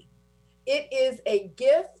luminosity. It is a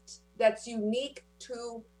gift that's unique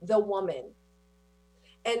to the woman.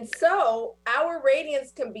 And so our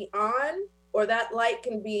radiance can be on, or that light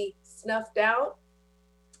can be snuffed out.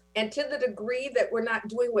 And to the degree that we're not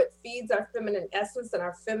doing what feeds our feminine essence and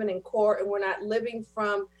our feminine core, and we're not living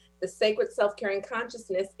from the sacred self-caring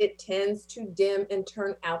consciousness, it tends to dim and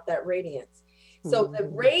turn out that radiance. So the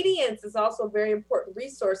radiance is also a very important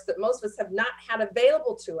resource that most of us have not had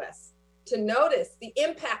available to us to notice the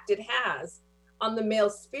impact it has on the male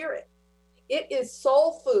spirit. It is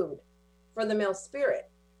soul food for the male spirit.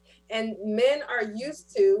 And men are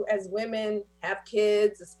used to, as women have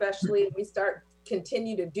kids, especially, we start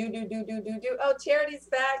continue to do. Oh, Charity's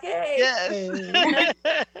back. Hey.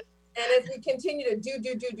 Yes. And as we continue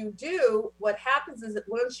to do, what happens is that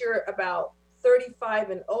once you're about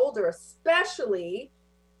 35 and older, especially,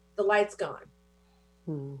 the light's gone.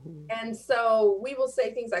 And so we will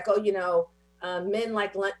say things like, men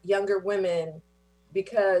like younger women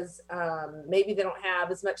because maybe they don't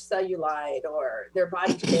have as much cellulite or their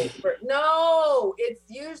body shape. No, it's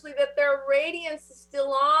usually that their radiance is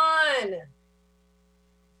still on.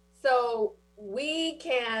 So we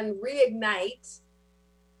can reignite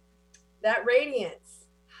that radiance.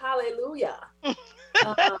 Hallelujah.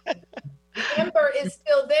 The ember is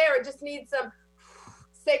still there. It just needs some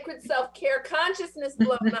sacred self-care consciousness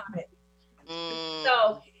blown on it.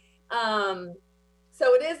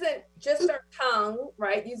 So it isn't just our tongue,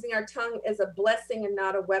 right? Using our tongue as a blessing and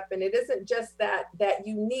not a weapon. It isn't just that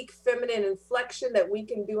unique feminine inflection that we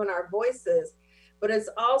can do in our voices, but it's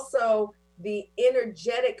also the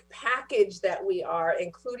energetic package that we are,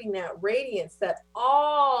 including that radiance, that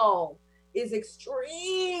all is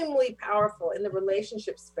extremely powerful in the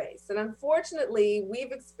relationship space. And unfortunately,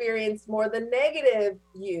 we've experienced more the negative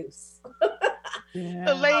use.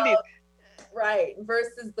 So ladies. Right,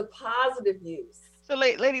 versus the positive use. So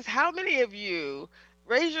ladies, how many of you,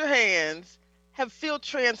 raise your hands, have feel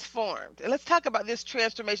transformed? And let's talk about this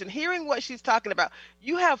transformation. Hearing what she's talking about,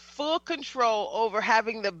 you have full control over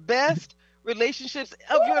having the best relationships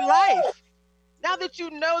of your life. Now that you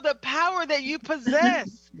know the power that you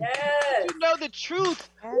possess, Yes. you know the truth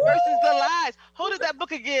versus the lies. Hold it, that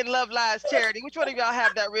book again, Love Lies, Charity. Which one of y'all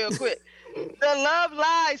have that real quick? The Love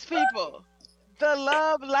Lies, people. The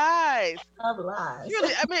Love Lies. Love Lies.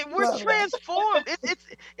 Really, I mean, we're Love transformed.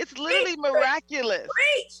 It's literally miraculous.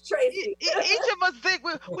 Preach, Tracy. Each of us think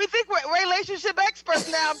we think we're relationship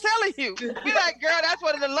experts now. I'm telling you. Be like, girl, that's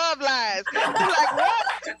one of the love lies. Be like, what?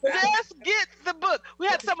 Just get the book. We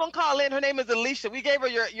had someone call in. Her name is Alicia. We gave her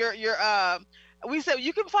your we said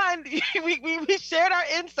you can find we shared our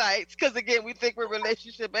insights because again we think we're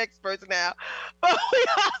relationship experts now, but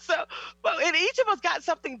and each of us got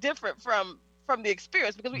something different from the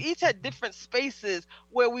experience because we each had different spaces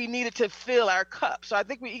where we needed to fill our cup. So I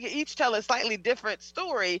think we each tell a slightly different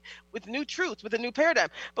story with new truths, with a new paradigm.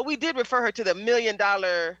 But we did refer her to the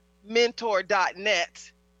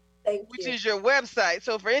milliondollarmentor.net, which is your website.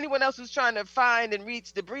 So for anyone else who's trying to find and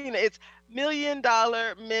reach Debrina, it's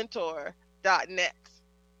milliondollarmentor.net.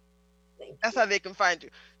 That's how they can find you.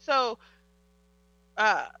 So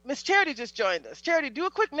Miss Charity just joined us. Charity, do a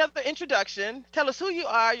quick another introduction. Tell us who you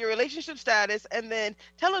are, your relationship status, and then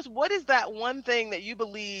tell us what is that one thing that you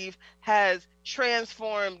believe has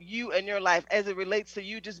transformed you and your life as it relates to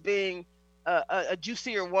you just being a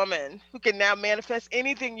juicier woman who can now manifest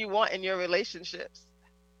anything you want in your relationships.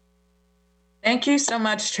 Thank you so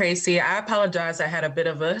much, Tracy. I apologize. I had a bit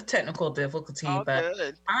of a technical difficulty,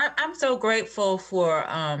 but I'm so grateful for,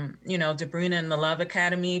 Debrina and the Love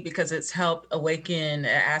Academy because it's helped awaken an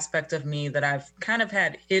aspect of me that I've kind of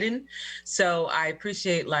had hidden. So I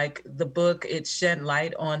appreciate the book. It shed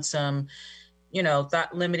light on some,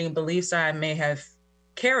 thought limiting beliefs I may have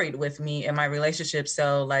carried with me in my relationship.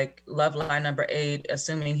 So love line number 8,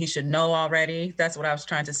 assuming he should know already. That's what I was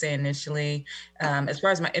trying to say initially. As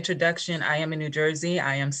far as my introduction, I am in New Jersey.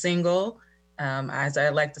 I am single, as I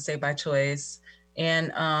like to say, by choice.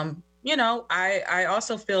 And, I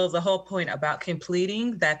also feel the whole point about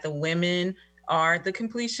completing, that the women are the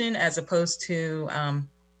completion as opposed to,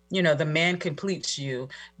 the man completes you.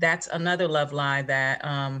 That's another love lie that,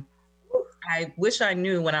 I wish I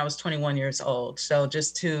knew when I was 21 years old. So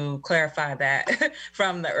just to clarify that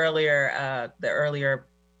from the earlier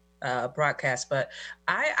broadcast, but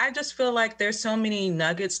I just feel like there's so many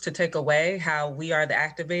nuggets to take away, how we are the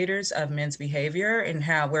activators of men's behavior and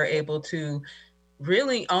how we're able to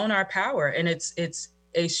really own our power. And it's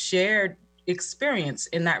a shared experience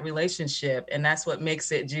in that relationship, and that's what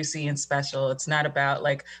makes it juicy and special. It's not about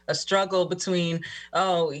a struggle between,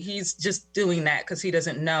 oh, he's just doing that because he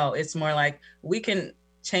doesn't know. It's more like we can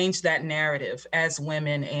change that narrative as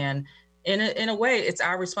women, and in a way it's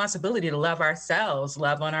our responsibility to love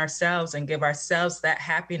on ourselves and give ourselves that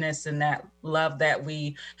happiness and that love that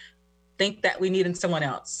we think that we need in someone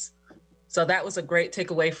else. So that was a great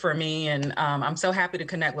takeaway for me. And I'm so happy to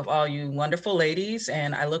connect with all you wonderful ladies.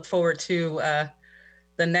 And I look forward to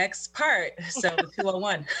the next part. So the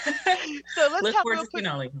 201. So let's look talk forward real to quick.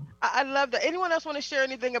 Finale. I love that. Anyone else want to share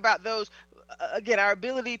anything about those? Again, our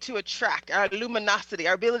ability to attract, our luminosity,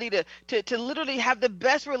 our ability to literally have the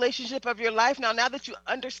best relationship of your life now that you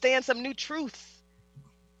understand some new truths.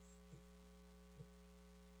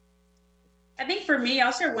 I think for me,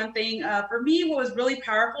 I'll share one thing. For me, what was really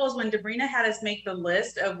powerful is when Debrina had us make the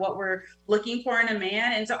list of what we're looking for in a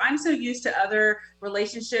man. And so I'm so used to other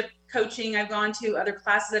relationship coaching I've gone to, other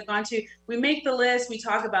classes I've gone to. We make the list, we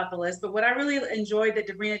talk about the list. But what I really enjoyed that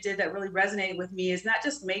Debrina did that really resonated with me is not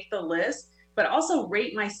just make the list, but also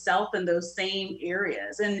rate myself in those same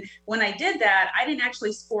areas. And when I did that, I didn't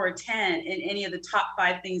actually score a 10 in any of the top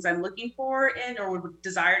 5 things I'm looking for in or would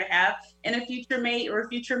desire to have in a future mate or a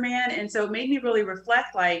future man. And so it made me really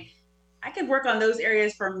reflect, I could work on those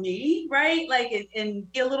areas for me, right?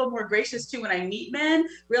 And be a little more gracious too when I meet men,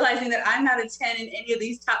 realizing that I'm not a 10 in any of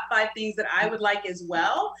these top 5 things that I would like as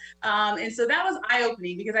well. And so that was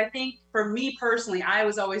eye-opening because I think for me personally, I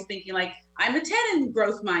was always thinking I'm a 10 in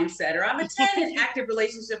growth mindset, or I'm a 10 in active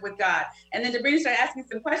relationship with God. And then Debrina started asking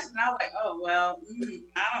some questions, and I was like, oh, well,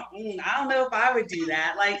 I don't know if I would do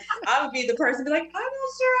that. I would be the person be like, I'm not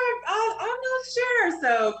sure.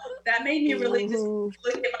 So that made me really just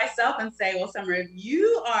look at myself and say, well, Summer, if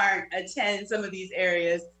you aren't a 10 in some of these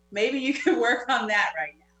areas, maybe you can work on that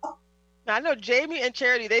right now. Now, I know Jamie and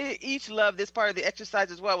Charity, they each love this part of the exercise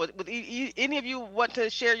as well. Would any of you want to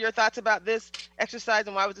share your thoughts about this exercise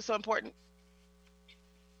and why was it so important?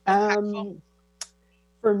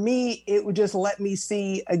 For me, it would just let me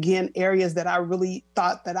see, again, areas that I really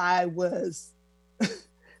thought that I was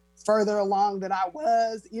further along than I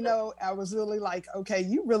was, I was really like, okay,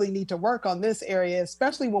 you really need to work on this area,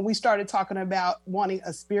 especially when we started talking about wanting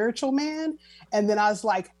a spiritual man. And then I was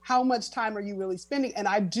like, how much time are you really spending? And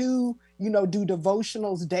I do, do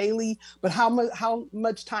devotionals daily, but how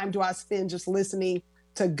much time do I spend just listening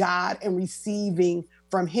to God and receiving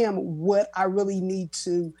from him what I really need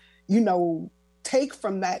to, take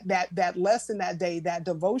from that lesson that day, that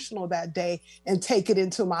devotional that day, and take it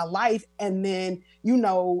into my life, and then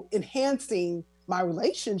enhancing my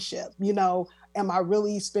relationship. Am I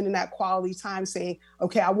really spending that quality time saying,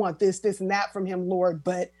 okay, I want this and that from him, Lord,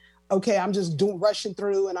 but okay, I'm just rushing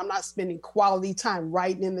through, and I'm not spending quality time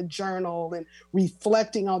writing in the journal and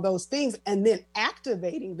reflecting on those things and then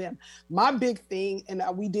activating them. My big thing, and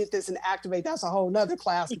we did this in Activate, that's a whole nother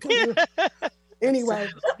class. Anyway,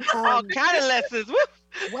 all kind of lessons.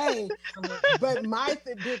 But my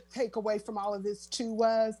big takeaway from all of this too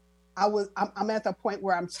was I'm at the point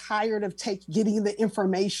where I'm tired of getting the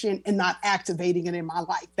information and not activating it in my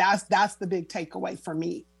life. That's the big takeaway for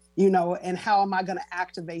me, and how am I going to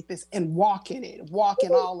activate this and walk in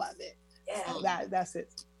all of it. Yeah. So that's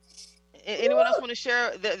it. Anyone else want to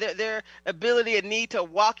share their ability and need to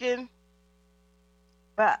walk in?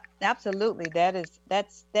 But absolutely,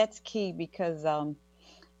 that's key, because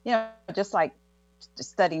just like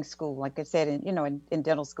studying school, like I said, in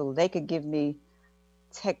dental school, they could give me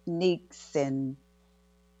techniques and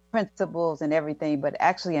principles and everything, but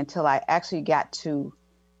actually until I actually got to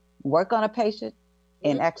work on a patient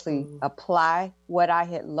and actually apply what I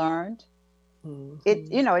had learned,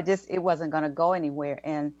 it wasn't going to go anywhere.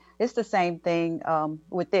 And it's the same thing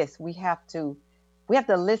with this. We have to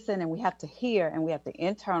listen, and we have to hear, and we have to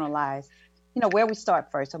internalize, where we start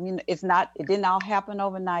first. I mean, it didn't all happen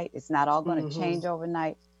overnight. It's not all going to change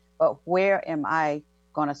overnight, but where am I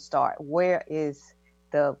going to start? Where is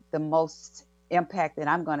the most impact that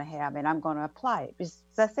I'm going to have, and I'm going to apply it? Because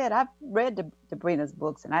as I said, I've read Debrina's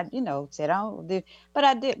books, and I, said, but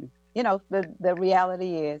I didn't. The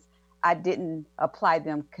reality is I didn't apply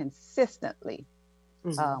them consistently.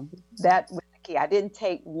 That was the key. I didn't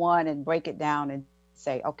take one and break it down and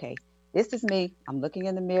say, okay, this is me. I'm looking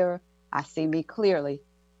in the mirror. I see me clearly,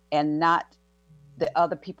 and not the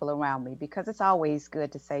other people around me, because it's always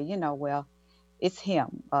good to say, well, it's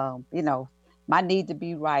him, my need to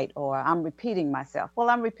be right, or I'm repeating myself. Well,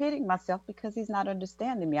 I'm repeating myself because he's not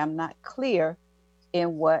understanding me. I'm not clear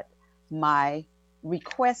in what my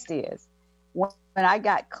request is. When I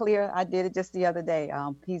got clear, I did it just the other day.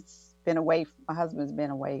 My husband's been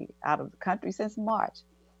away out of the country since March.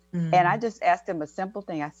 And I just asked him a simple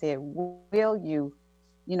thing. I said, will you,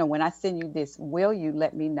 when I send you this, will you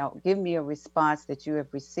let me know, give me a response that you have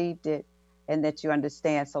received it and that you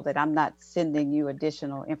understand, so that I'm not sending you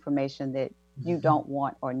additional information that you don't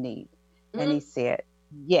want or need? And he said,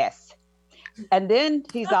 yes. And then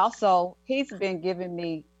he's been giving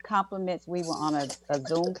me compliments. We were on a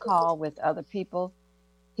Zoom call with other people.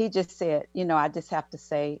 He just said, I just have to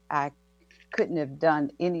say, I couldn't have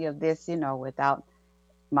done any of this, without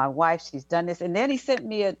my wife. She's done this. And then he sent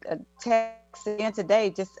me a text again today,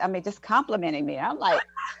 just complimenting me. I'm like,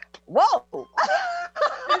 whoa.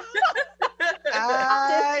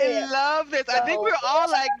 I love this. I think we're all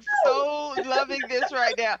so loving this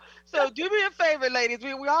right now. So do me a favor, ladies.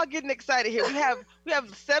 We're all getting excited here. We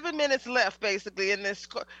have 7 minutes left, basically, in this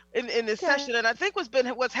session. And I think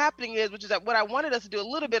what's happening is, which is what I wanted us to do a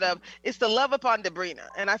little bit of, is to love upon Debrina.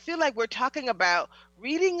 And I feel like we're talking about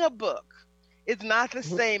reading a book. It's not the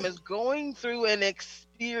same as going through an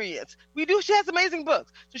experience. She has amazing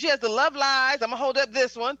books. So she has The Love Lies. I'm gonna hold up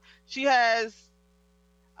this one. She has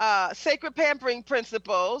Sacred Pampering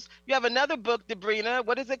Principles. You have another book, Debrina.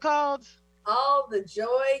 What is it called? All the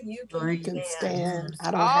Joy You Can Stand.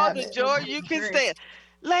 All the Joy You Can Stand.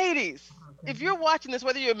 Ladies, if you're watching this,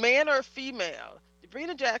 whether you're a man or a female,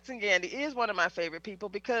 Debrina Jackson Gandy is one of my favorite people,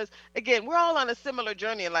 because, again, we're all on a similar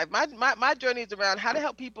journey in life. My journey is around how to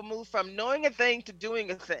help people move from knowing a thing to doing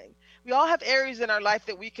a thing. We all have areas in our life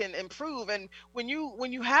that we can improve. And when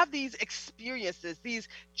you have these experiences, these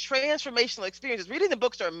transformational experiences, reading the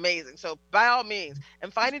books are amazing. So by all means,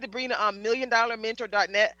 and finding Debrina on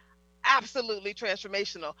milliondollarmentor.net, absolutely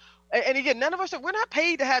transformational. And again, none of us we're not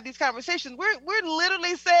paid to have these conversations. We're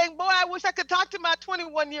literally saying, boy, I wish I could talk to my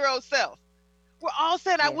 21-year-old self. We're all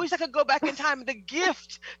saying, I wish I could go back in time. The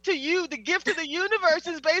gift to you, the gift to the universe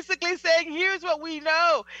is basically saying, here's what we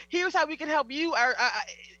know. Here's how we can help you,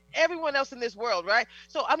 everyone else in this world, right?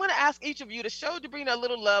 So I'm going to ask each of you to show Debrina a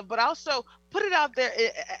little love, but also put it out there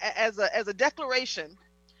as a declaration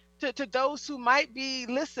to those who might be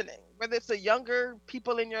listening, whether it's the younger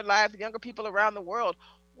people in your life, the younger people around the world.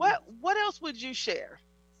 What else would you share?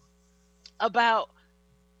 about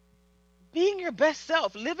being your best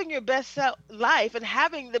self, living your best life, and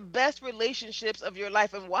having the best relationships of your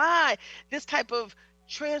life, and why this type of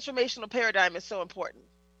transformational paradigm is so important.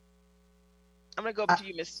 I'm going to go over to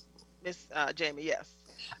you, Miss Jamie. Yes.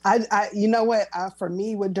 You know what? For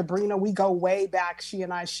me, with Debrina, we go way back. She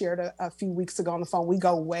and I shared a few weeks ago on the phone. We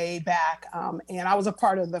go way back. And I was a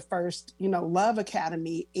part of the first, Love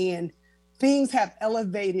Academy. And things have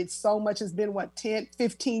elevated so much. It's been, 10,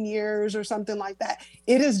 15 years or something like that.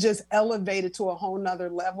 It has just elevated to a whole nother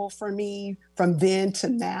level for me from then to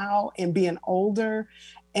now and being older.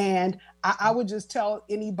 And I would just tell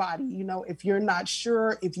anybody, if you're not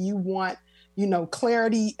sure, if you want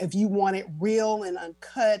clarity, if you want it real and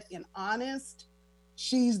uncut and honest,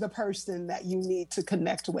 she's the person that you need to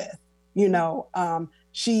connect with.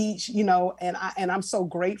 She, and I'm so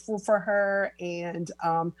grateful for her. And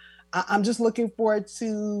I'm just looking forward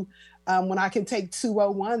to when I can take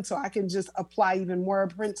 201, so I can just apply even more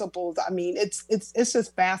principles. I mean, it's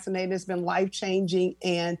just fascinating. It's been life-changing.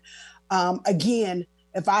 And again,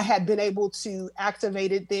 if I had been able to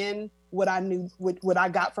activate it then, what I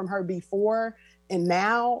got from her before and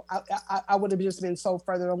now, I would have just been so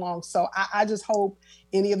further along. So I just hope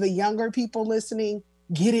any of the younger people listening,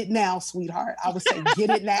 get it now, sweetheart. I would say get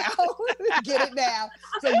it now. Get it now.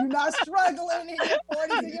 So you're not struggling in your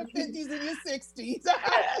 40s and your 50s and your 60s.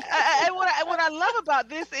 And what I love about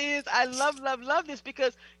this is I love this,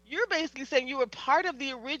 because you're basically saying you were part of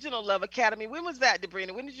the original Love Academy. When was that,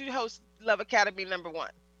 Debrina? When did you host Love Academy #1?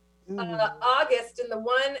 August, and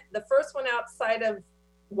the first one outside of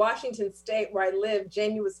Washington State where I live,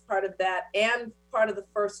 Jamie was part of that and part of the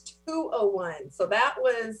first 201. So that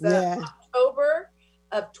was October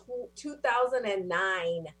of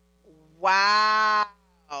 2009. Wow.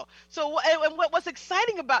 So and what's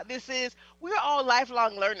exciting about this is we're all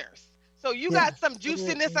lifelong learners. So you got some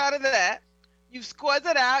juiciness out of that. You've squared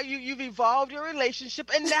it out. You've evolved your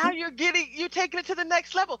relationship, and now you're taking it to the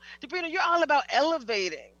next level. Debrina, you're all about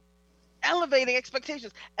elevating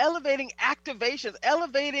expectations, elevating activations,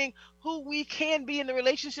 elevating who we can be in the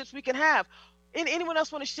relationships we can have. Anyone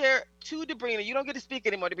else want to share to Debrina? You don't get to speak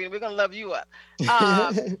anymore, Debrina. We're going to love you up.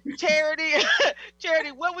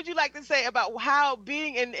 Charity, what would you like to say about how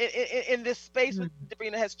being in this space with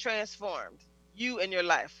Debrina has transformed you and your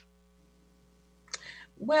life?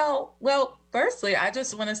 Well, firstly, I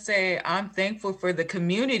just want to say I'm thankful for the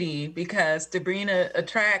community, because Debrina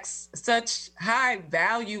attracts such high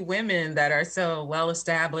value women that are so well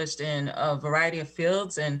established in a variety of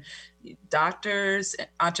fields, and doctors,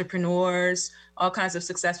 entrepreneurs, all kinds of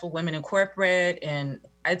successful women in corporate. And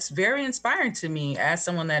it's very inspiring to me as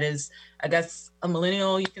someone that is, I guess, a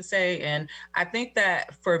millennial, you can say. And I think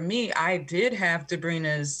that for me, I did have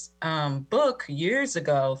Debrina's book years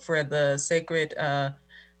ago for the sacred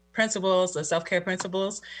principles, the self-care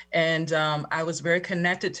principles. And I was very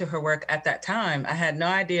connected to her work at that time. I had no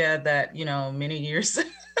idea that, many years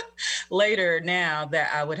later now,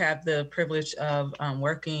 that I would have the privilege of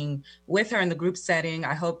working with her in the group setting.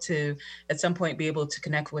 I hope to at some point be able to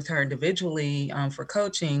connect with her individually for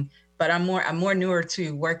coaching, but I'm more newer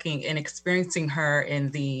to working and experiencing her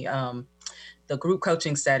in the group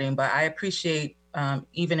coaching setting. But I appreciate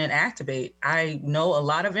even in Activate, I know a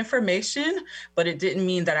lot of information, but it didn't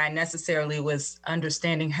mean that I necessarily was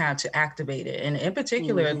understanding how to activate it. And in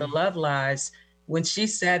particular, the love lies, when she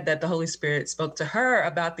said that the Holy Spirit spoke to her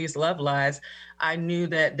about these love lies, I knew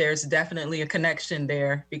that there's definitely a connection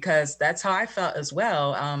there, because that's how I felt as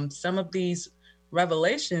well. Some of these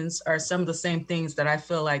revelations are some of the same things that I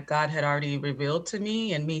feel like God had already revealed to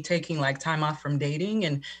me, and me taking like time off from dating,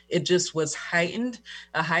 and it just was a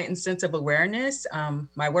heightened sense of awareness.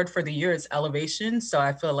 My word for the year is elevation. So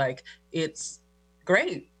I feel like it's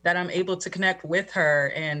great that I'm able to connect with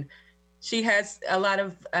her, and she has a lot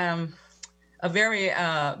of a very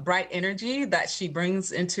bright energy that she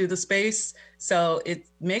brings into the space. So it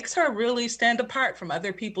makes her really stand apart from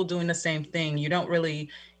other people doing the same thing. You don't really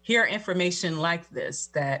hear information like this,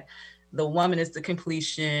 that the woman is the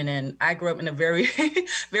completion. And I grew up in a very,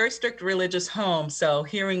 very strict religious home. So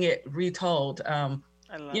hearing it retold, I'm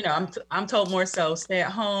told more so stay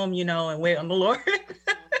at home, and wait on the Lord.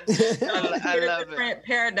 I love it.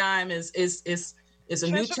 Paradigm is a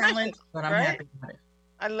new challenge, but I'm happy about it.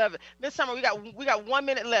 I love it. Miss Summer, we got 1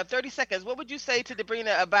 minute left, 30 seconds. What would you say to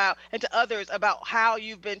Debrina and to others about how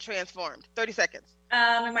you've been transformed? 30 seconds.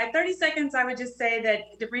 In my 30 seconds, I would just say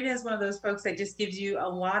that Debrina is one of those folks that just gives you a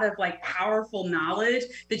lot of like powerful knowledge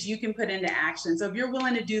that you can put into action. So if you're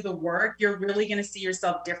willing to do the work, you're really going to see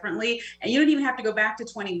yourself differently. And you don't even have to go back to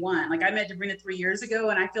 21. Like I met Debrina 3 years ago,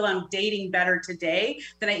 and I feel I'm dating better today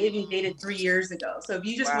than I even dated 3 years ago. So if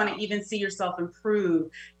you just want to even see yourself improve,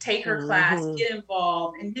 take her class, get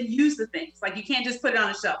involved, and then use the things. Like you can't just put it on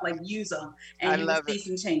a shelf, like use them, and you will see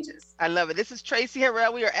some changes. I love it. This is Tracy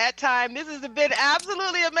Harrell. We are at time. This has been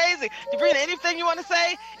absolutely amazing. Debrina, anything you want to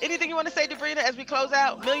say? Anything you want to say, Debrina, as we close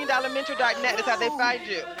out? MillionDollarMentor.net is how they find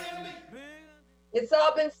you. It's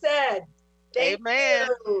all been said. Amen.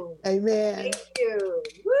 You. Amen. Thank you.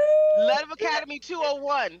 Woo! Love Academy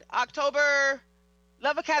 201,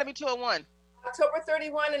 Love Academy 201. October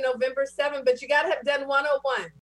 31 and November 7, but you got to have done 101.